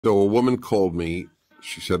So a woman called me.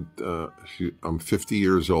 She said, I'm 50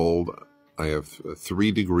 years old. I have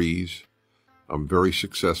 3 degrees. I'm a very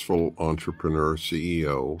successful entrepreneur,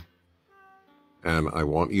 CEO. And I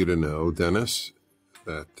want you to know, Dennis,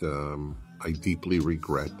 that I deeply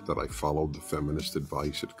regret that I followed the feminist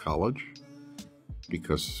advice at college.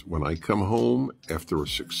 Because when I come home after a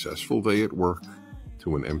successful day at work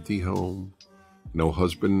to an empty home, no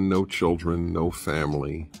husband, no children, no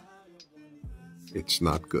family, it's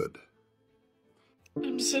not good.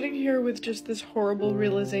 I'm sitting here with just this horrible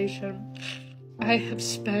realization. I have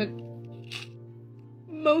spent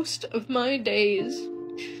most of my days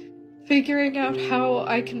figuring out how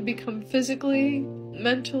I can become physically,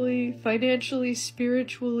 mentally, financially,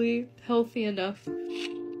 spiritually healthy enough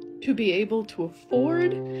to be able to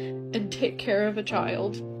afford and take care of a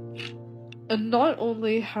child. And not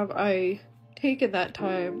only have I taken that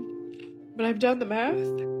time, but I've done the math,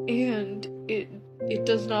 and it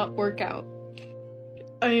does not work out.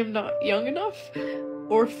 I am not young enough,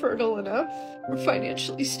 or fertile enough, or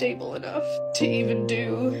financially stable enough to even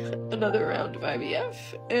do another round of IVF.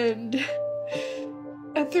 And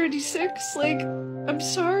at 36, I'm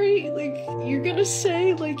sorry, you're gonna say,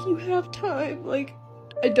 you have time.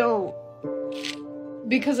 I don't.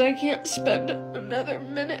 Because I can't spend another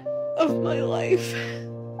minute of my life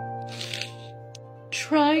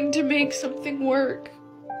trying to make something work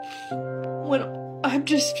when I'm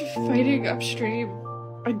just fighting upstream.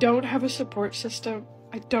 I don't have a support system.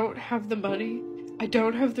 I don't have the money. I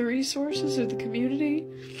don't have the resources or the community.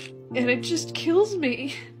 And it just kills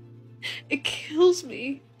me. It kills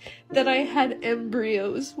me that I had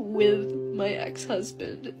embryos with my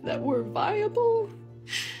ex-husband that were viable,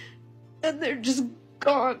 and they're just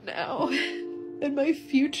gone now. And my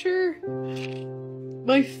future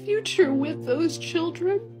with those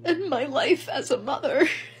children and my life as a mother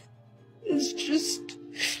is just,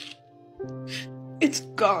 it's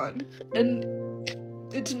gone. And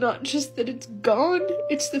it's not just that it's gone,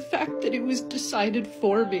 it's the fact that it was decided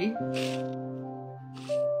for me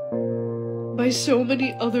by so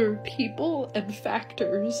many other people and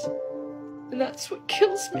factors. And that's what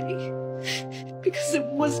kills me, because it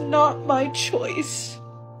was not my choice.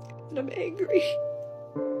 And I'm angry.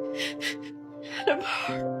 And I'm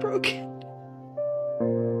heartbroken.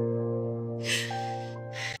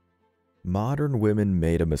 Modern women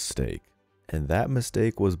made a mistake, and that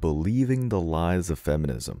mistake was believing the lies of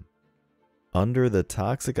feminism. Under the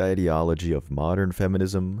toxic ideology of modern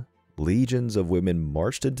feminism, legions of women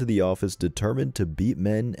marched into the office determined to beat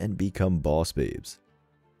men and become boss babes.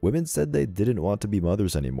 Women said they didn't want to be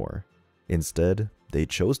mothers anymore. Instead, they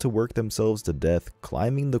chose to work themselves to death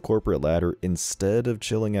climbing the corporate ladder instead of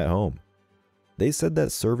chilling at home. They said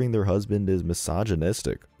that serving their husband is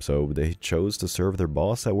misogynistic, so they chose to serve their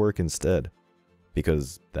boss at work instead.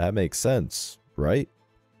 Because that makes sense, right?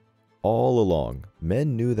 All along,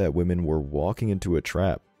 men knew that women were walking into a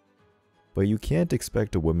trap. But you can't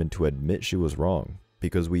expect a woman to admit she was wrong,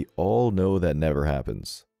 because we all know that never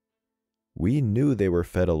happens. We knew they were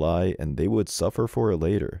fed a lie and they would suffer for it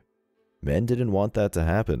later. Men didn't want that to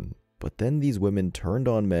happen, but then these women turned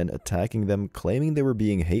on men, attacking them, claiming they were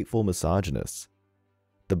being hateful misogynists.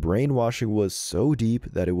 The brainwashing was so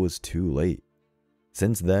deep that it was too late.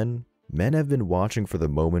 Since then, men have been watching for the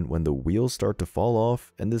moment when the wheels start to fall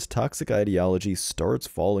off and this toxic ideology starts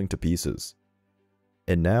falling to pieces.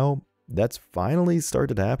 And now, that's finally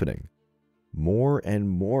started happening. More and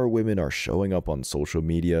more women are showing up on social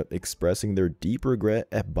media expressing their deep regret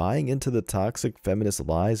at buying into the toxic feminist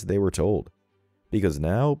lies they were told. Because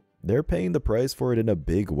now, they're paying the price for it in a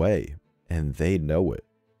big way, and they know it.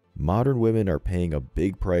 Modern women are paying a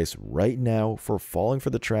big price right now for falling for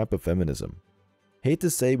the trap of feminism. Hate to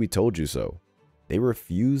say we told you so. They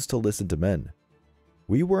refuse to listen to men.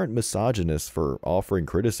 We weren't misogynists for offering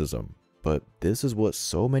criticism, but this is what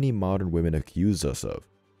so many modern women accuse us of.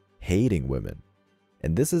 Hating women.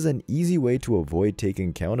 And this is an easy way to avoid taking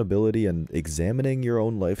accountability and examining your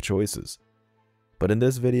own life choices. But in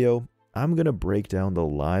this video, I'm going to break down the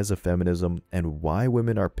lies of feminism and why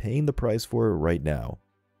women are paying the price for it right now.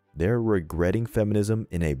 They're regretting feminism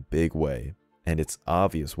in a big way, and it's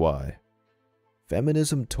obvious why.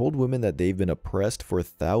 Feminism told women that they've been oppressed for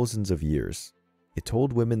thousands of years. It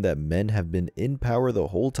told women that men have been in power the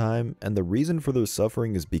whole time, and the reason for their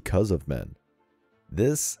suffering is because of men.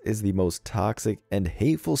 This is the most toxic and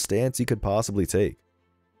hateful stance you could possibly take.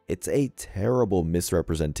 It's a terrible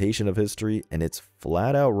misrepresentation of history, and it's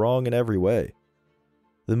flat out wrong in every way.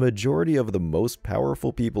 The majority of the most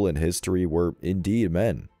powerful people in history were indeed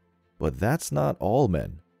men. But that's not all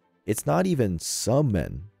men. It's not even some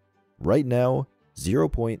men. Right now,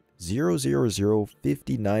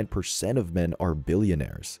 0.00059% of men are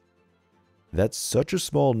billionaires. That's such a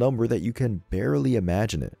small number that you can barely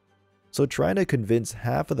imagine it. So trying to convince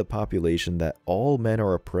half of the population that all men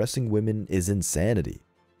are oppressing women is insanity.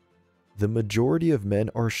 The majority of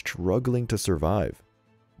men are struggling to survive.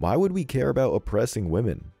 Why would we care about oppressing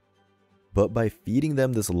women? But by feeding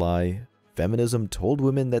them this lie, feminism told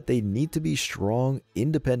women that they need to be strong,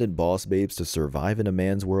 independent boss babes to survive in a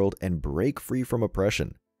man's world and break free from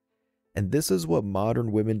oppression. And this is what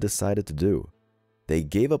modern women decided to do. They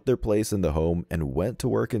gave up their place in the home and went to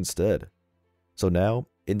work instead. So now,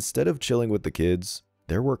 instead of chilling with the kids,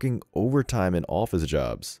 they're working overtime in office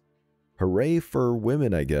jobs. Hooray for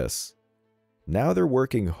women, I guess. Now they're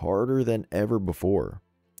working harder than ever before.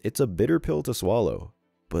 It's a bitter pill to swallow,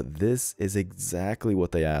 but this is exactly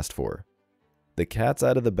what they asked for. The cat's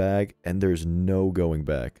out of the bag and there's no going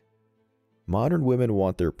back. Modern women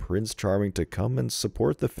want their Prince Charming to come and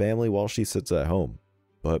support the family while she sits at home.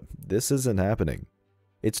 But this isn't happening.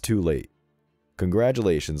 It's too late.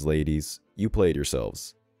 Congratulations, ladies. You played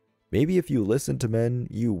yourselves. Maybe if you listened to men,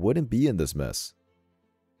 you wouldn't be in this mess.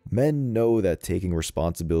 Men know that taking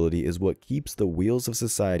responsibility is what keeps the wheels of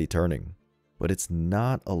society turning. But it's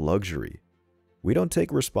not a luxury. We don't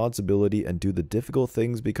take responsibility and do the difficult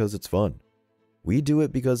things because it's fun. We do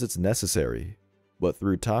it because it's necessary. But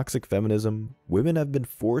through toxic feminism, women have been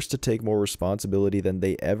forced to take more responsibility than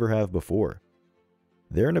they ever have before.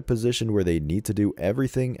 They're in a position where they need to do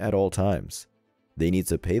everything at all times. They need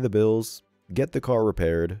to pay the bills, get the car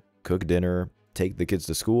repaired, cook dinner, take the kids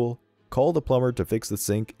to school, call the plumber to fix the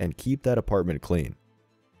sink, and keep that apartment clean.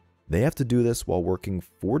 They have to do this while working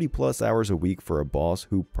 40+ hours a week for a boss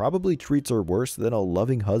who probably treats her worse than a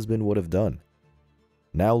loving husband would have done.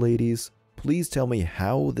 Now, ladies, please tell me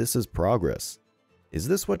how this is progress. Is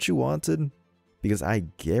this what you wanted? Because I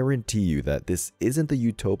guarantee you that this isn't the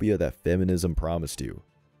utopia that feminism promised you.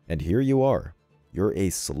 And here you are. You're a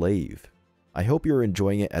slave. I hope you're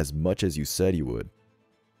enjoying it as much as you said you would.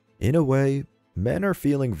 In a way, men are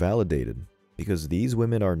feeling validated because these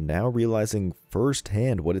women are now realizing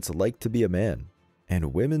firsthand what it's like to be a man.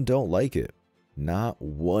 And women don't like it. Not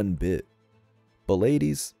one bit. But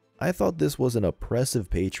ladies, I thought this was an oppressive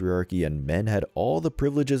patriarchy and men had all the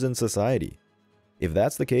privileges in society. If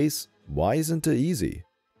that's the case, why isn't it easy?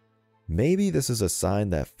 Maybe this is a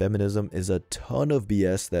sign that feminism is a ton of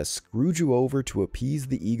BS that screwed you over to appease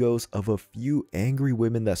the egos of a few angry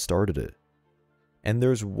women that started it. And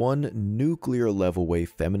there's one nuclear level way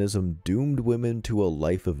feminism doomed women to a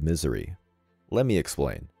life of misery. Let me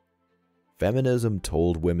explain. Feminism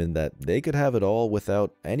told women that they could have it all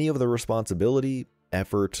without any of the responsibility,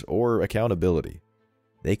 effort, or accountability.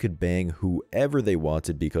 They could bang whoever they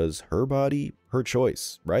wanted because her body, her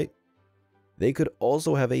choice, right? They could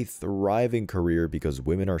also have a thriving career because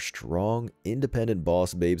women are strong, independent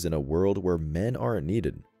boss babes in a world where men aren't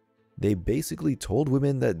needed. They basically told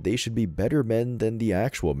women that they should be better men than the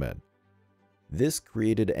actual men. This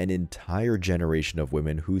created an entire generation of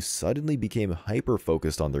women who suddenly became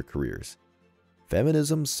hyper-focused on their careers.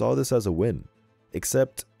 Feminism saw this as a win,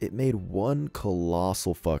 except it made one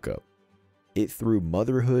colossal fuck-up. It threw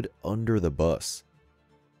motherhood under the bus.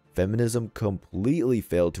 Feminism completely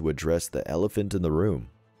failed to address the elephant in the room,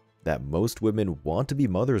 that most women want to be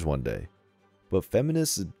mothers one day. But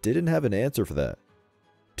feminists didn't have an answer for that.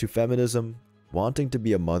 To feminism, wanting to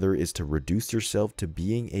be a mother is to reduce yourself to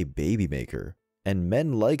being a baby maker, and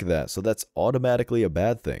men like that, so that's automatically a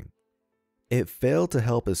bad thing. It failed to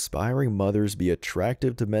help aspiring mothers be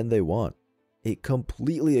attractive to men they want. It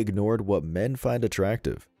completely ignored what men find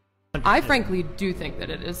attractive. I frankly do think that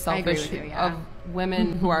it is selfish of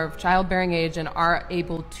women who are of childbearing age and are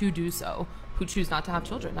able to do so, who choose not to have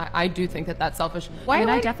children. I do think that that's selfish. I mean,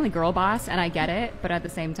 I definitely girl boss and I get it, but at the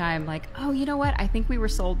same time, like, oh, you know what? I think we were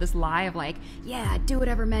sold this lie of like, yeah, do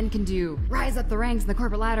whatever men can do, rise up the ranks in the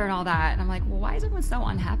corporate ladder and all that. And I'm like, well, why is everyone so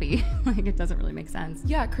unhappy? Like, it doesn't really make sense.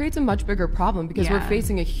 Yeah, it creates a much bigger problem because we're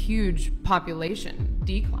facing a huge population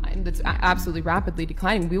decline that's absolutely rapidly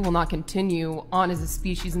declining. We will not continue on as a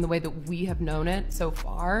species in the way that we have known it so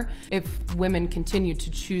far if women continue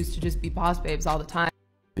to choose to just be boss babes all the time.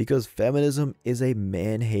 Because feminism is a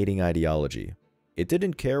man-hating ideology. It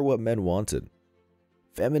didn't care what men wanted.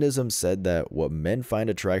 Feminism said that what men find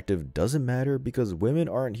attractive doesn't matter because women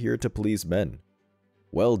aren't here to please men.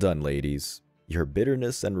 Well done, ladies. Your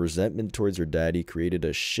bitterness and resentment towards your daddy created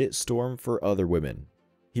a shitstorm for other women.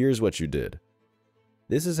 Here's what you did.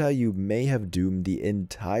 This is how you may have doomed the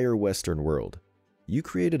entire Western world. You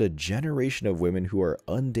created a generation of women who are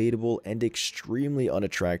undateable and extremely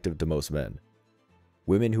unattractive to most men.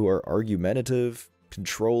 Women who are argumentative,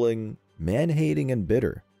 controlling, man-hating, and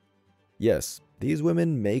bitter. Yes, these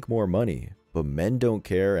women make more money, but men don't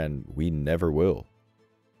care and we never will.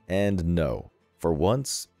 And no, for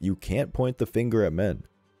once, you can't point the finger at men.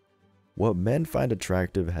 What men find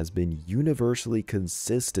attractive has been universally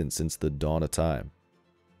consistent since the dawn of time.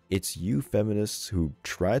 It's you feminists who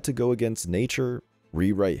try to go against nature,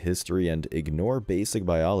 rewrite history, and ignore basic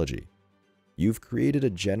biology. You've created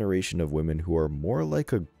a generation of women who are more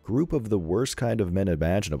like a group of the worst kind of men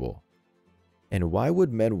imaginable. And why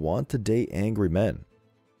would men want to date angry men?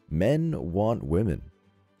 Men want women.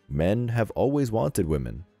 Men have always wanted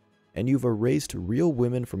women. And you've erased real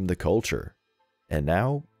women from the culture. And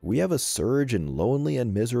now, we have a surge in lonely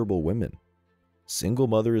and miserable women. Single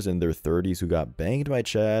mothers in their 30s who got banged by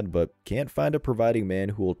Chad but can't find a providing man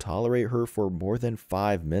who will tolerate her for more than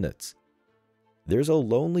 5 minutes. There's a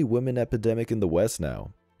lonely women epidemic in the West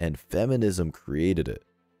now, and feminism created it.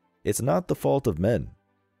 It's not the fault of men.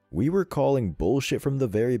 We were calling bullshit from the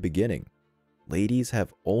very beginning. Ladies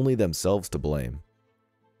have only themselves to blame.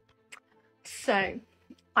 So,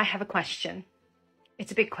 I have a question.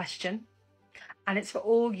 It's a big question. And it's for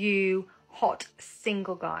all you hot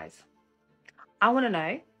single guys. I want to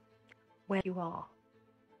know where you are.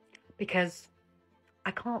 Because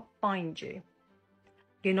I can't find you.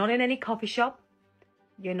 You're not in any coffee shop.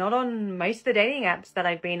 You're not on most of the dating apps that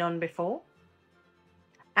I've been on before.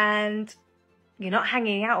 And you're not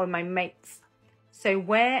hanging out with my mates. So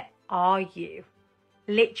where are you?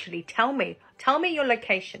 Literally, tell me your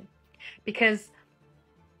location. Because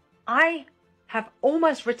I have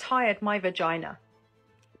almost retired my vagina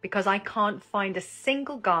because I can't find a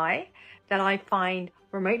single guy that I find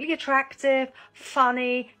remotely attractive,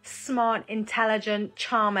 funny, smart, intelligent,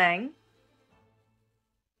 charming.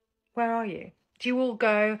 Where are you? Do you all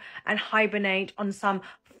go and hibernate on some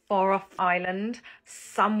far-off island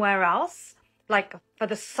somewhere else? Like for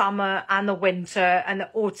the summer and the winter and the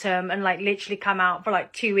autumn, and like literally come out for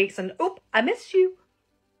like 2 weeks and, oop, I missed you.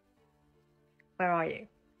 Where are you?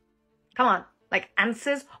 Come on, like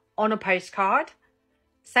answers on a postcard.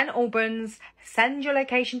 St. Albans, send your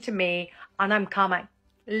location to me and I'm coming.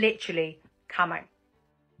 Literally coming.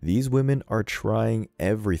 These women are trying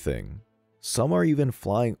everything. Some are even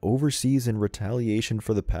flying overseas in retaliation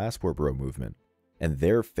for the Passport Bro movement. And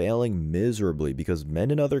they're failing miserably because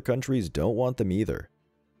men in other countries don't want them either.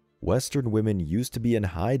 Western women used to be in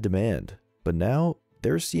high demand, but now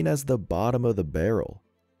they're seen as the bottom of the barrel.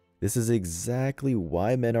 This is exactly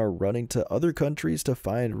why men are running to other countries to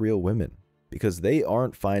find real women, because they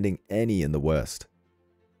aren't finding any in the West.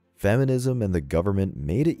 Feminism and the government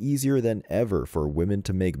made it easier than ever for women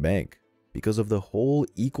to make bank. Because of the whole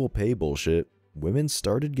equal pay bullshit, women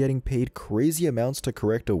started getting paid crazy amounts to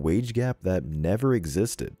correct a wage gap that never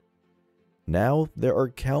existed. Now, there are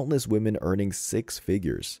countless women earning 6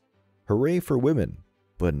 figures. Hooray for women,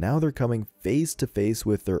 but now they're coming face to face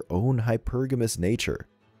with their own hypergamous nature.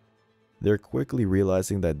 They're quickly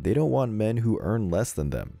realizing that they don't want men who earn less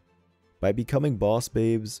than them. By becoming boss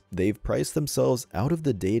babes, they've priced themselves out of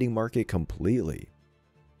the dating market completely.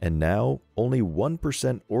 And now, only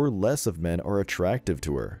 1% or less of men are attractive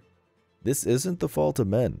to her. This isn't the fault of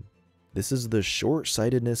men. This is the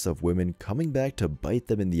short-sightedness of women coming back to bite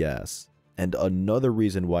them in the ass, and another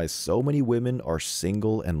reason why so many women are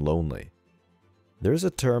single and lonely. There's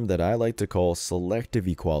a term that I like to call selective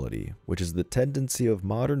equality, which is the tendency of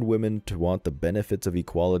modern women to want the benefits of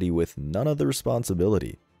equality with none of the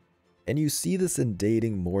responsibility. And you see this in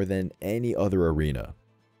dating more than any other arena.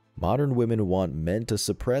 Modern women want men to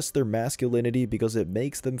suppress their masculinity because it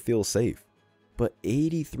makes them feel safe. But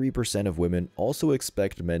 83% of women also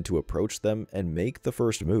expect men to approach them and make the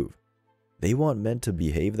first move. They want men to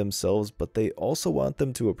behave themselves, but they also want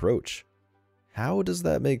them to approach. How does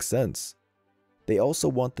that make sense? They also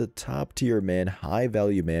want the top tier man, high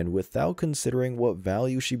value man without considering what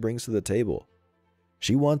value she brings to the table.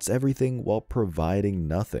 She wants everything while providing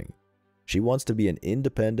nothing. She wants to be an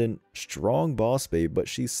independent, strong boss babe, but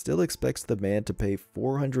she still expects the man to pay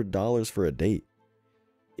 $400 for a date.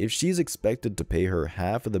 If she's expected to pay her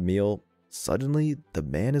half of the meal, suddenly the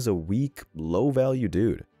man is a weak, low-value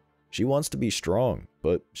dude. She wants to be strong,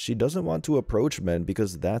 but she doesn't want to approach men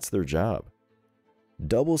because that's their job.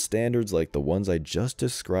 Double standards like the ones I just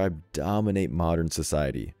described dominate modern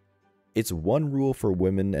society. It's one rule for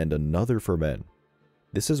women and another for men.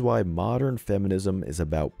 This is why modern feminism is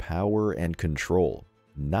about power and control,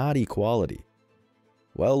 not equality.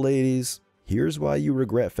 Well, ladies, here's why you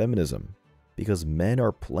regret feminism. Because men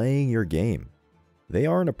are playing your game. They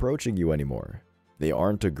aren't approaching you anymore. They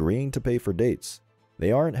aren't agreeing to pay for dates.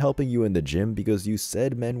 They aren't helping you in the gym because you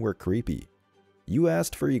said men were creepy. You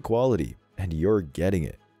asked for equality, and you're getting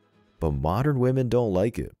it. But modern women don't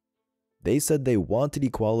like it. They said they wanted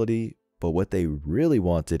equality, but what they really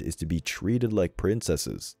wanted is to be treated like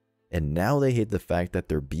princesses. And now they hate the fact that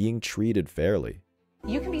they're being treated fairly.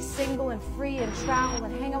 You can be single and free and travel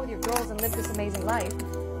and hang out with your girls and live this amazing life.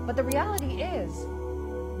 But the reality is,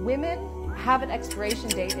 women have an expiration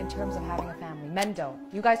date in terms of having a family. Men don't.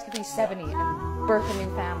 You guys could be 70 and birth a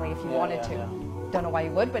new family if you wanted to. Don't know why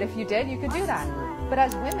you would, but if you did, you could do that. But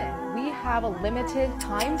as women, we have a limited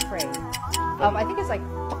time frame of, I think it's like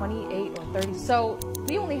 28 or 30. So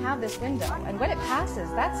we only have this window, and when it passes,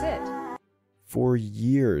 that's it. For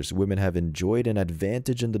years, women have enjoyed an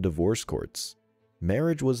advantage in the divorce courts.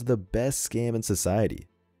 Marriage was the best scam in society.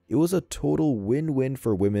 It was a total win-win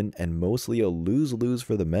for women and mostly a lose-lose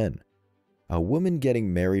for the men. A woman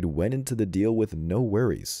getting married went into the deal with no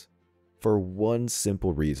worries. For one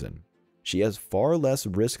simple reason. She has far less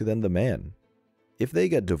risk than the man. If they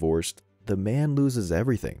get divorced, the man loses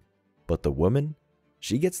everything. But the woman?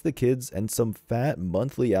 She gets the kids and some fat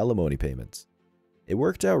monthly alimony payments. It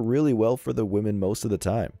worked out really well for the women most of the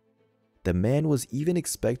time. The man was even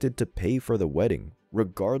expected to pay for the wedding,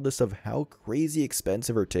 regardless of how crazy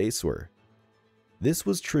expensive her tastes were. This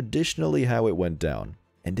was traditionally how it went down,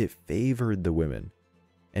 and it favored the women.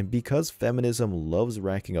 And because feminism loves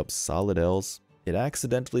racking up solid L's, it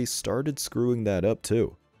accidentally started screwing that up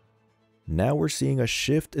too. Now we're seeing a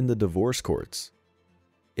shift in the divorce courts.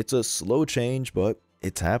 It's a slow change, but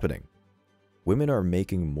it's happening. Women are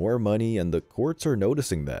making more money and the courts are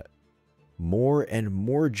noticing that. More and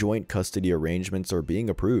more joint custody arrangements are being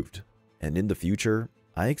approved, and in the future,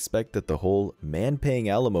 I expect that the whole man paying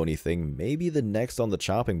alimony thing may be the next on the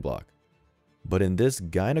chopping block. But in this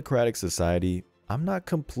gynocratic society, I'm not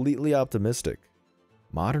completely optimistic.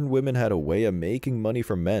 Modern women had a way of making money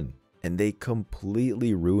from men, and they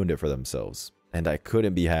completely ruined it for themselves, and I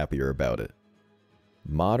couldn't be happier about it.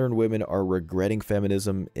 Modern women are regretting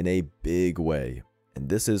feminism in a big way, and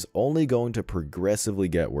this is only going to progressively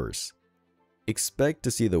get worse. Expect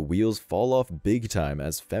to see the wheels fall off big time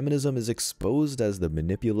as feminism is exposed as the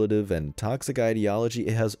manipulative and toxic ideology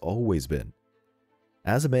it has always been.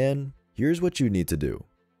 As a man, here's what you need to do.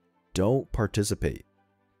 Don't participate.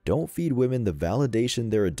 Don't feed women the validation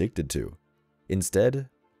they're addicted to. Instead,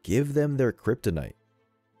 give them their kryptonite.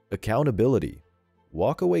 Accountability.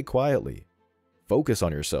 Walk away quietly. Focus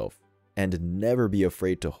on yourself. And never be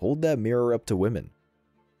afraid to hold that mirror up to women.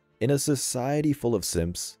 In a society full of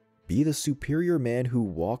simps, be the superior man who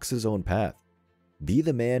walks his own path. Be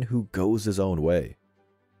the man who goes his own way.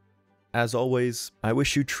 As always, I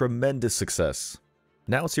wish you tremendous success.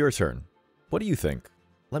 Now it's your turn. What do you think?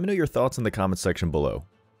 Let me know your thoughts in the comment section below.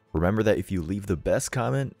 Remember that if you leave the best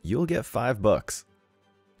comment, you'll get $5.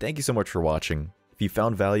 Thank you so much for watching. If you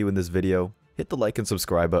found value in this video, hit the like and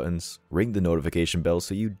subscribe buttons, ring the notification bell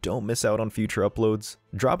so you don't miss out on future uploads,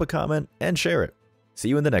 drop a comment, and share it. See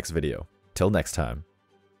you in the next video. Till next time.